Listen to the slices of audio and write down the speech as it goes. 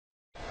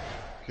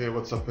Hey,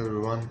 what's up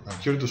everyone? I'm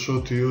here to show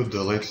to you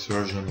the latest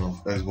version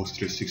of Xbox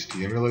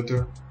 360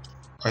 emulator.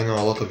 I know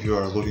a lot of you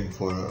are looking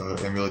for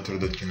an emulator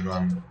that can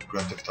run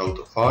Grand Theft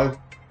Auto 5,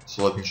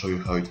 so let me show you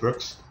how it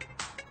works.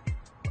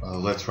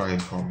 Let's run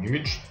it from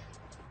image.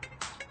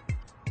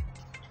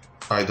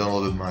 I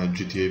downloaded my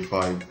GTA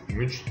 5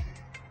 image.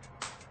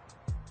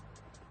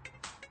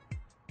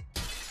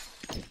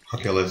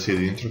 Okay, let's see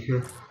the intro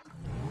here.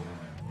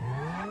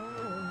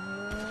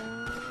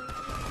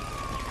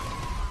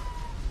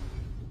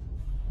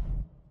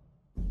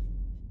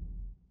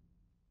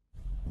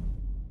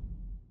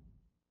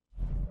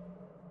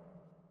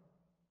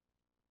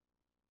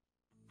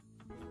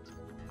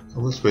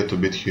 Let's wait a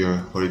bit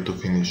here for it to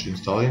finish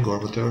installing or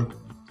whatever.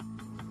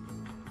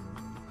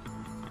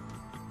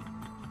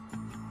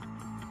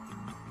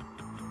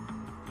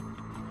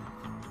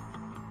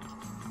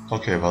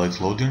 Okay, while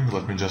it's loading,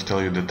 let me just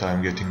tell you that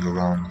I'm getting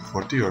around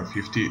 40 or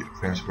 50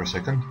 frames per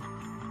second.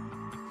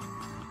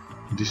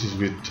 This is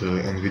with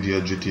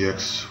NVIDIA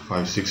GTX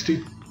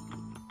 560.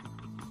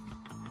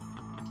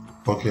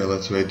 Okay,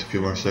 let's wait a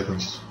few more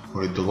seconds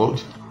for it to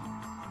load.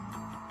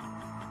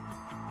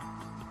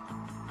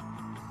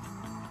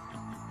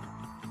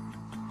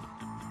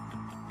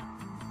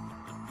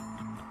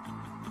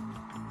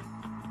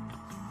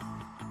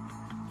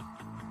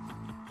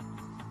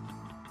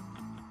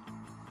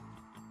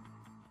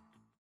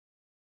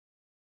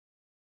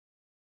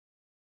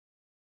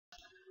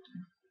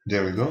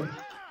 There we go.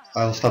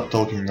 I'll stop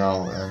talking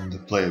now and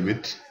play a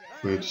bit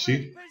for you to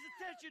see.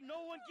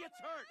 No one gets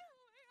hurt.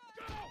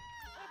 Go!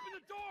 Open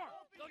the door.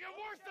 They'll get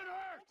worse than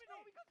hurt.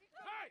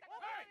 Hey!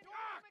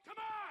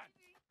 Come on!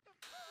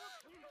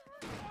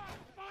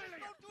 Finally!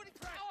 Don't do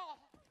anything.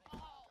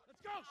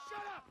 Let's go!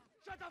 Shut up!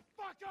 Shut the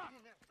fuck up!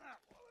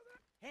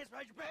 Hands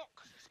behind your back.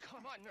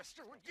 Come on,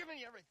 mister. We're giving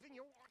you everything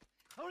you want.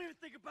 Don't even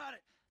think about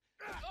it.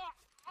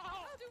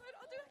 I'll do it.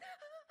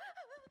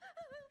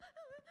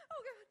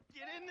 Oh, God.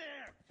 Get in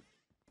there.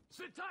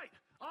 Sit tight.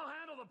 I'll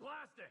handle the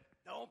blasting.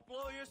 Don't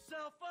blow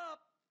yourself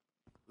up.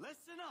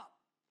 Listen up.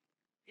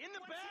 In the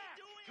back.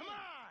 Come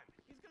on.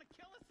 He's gonna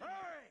kill us.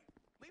 Hurry.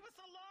 Leave us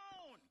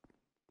alone.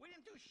 We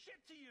didn't do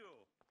shit to you.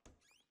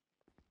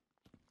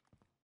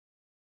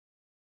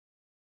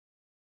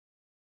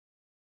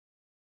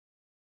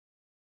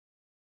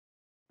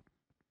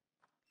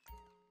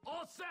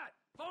 All set.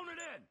 Phone it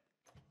in.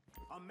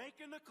 I'm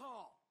making the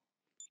call.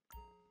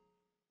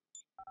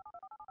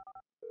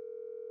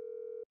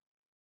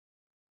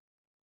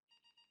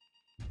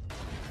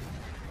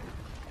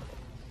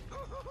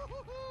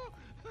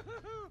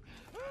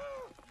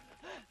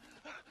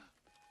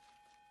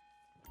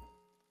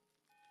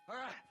 All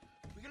right,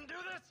 we gonna do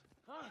this?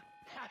 Huh?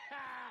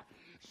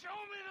 Show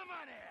me the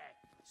money!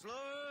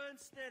 Slow and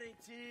steady,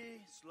 T.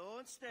 Slow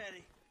and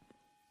steady.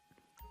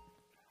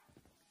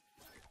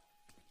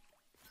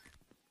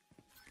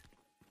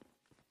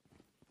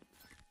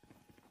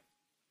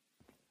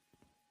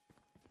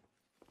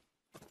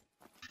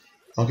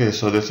 Okay,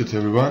 so that's it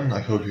everyone. I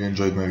hope you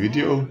enjoyed my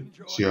video.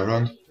 See you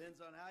around.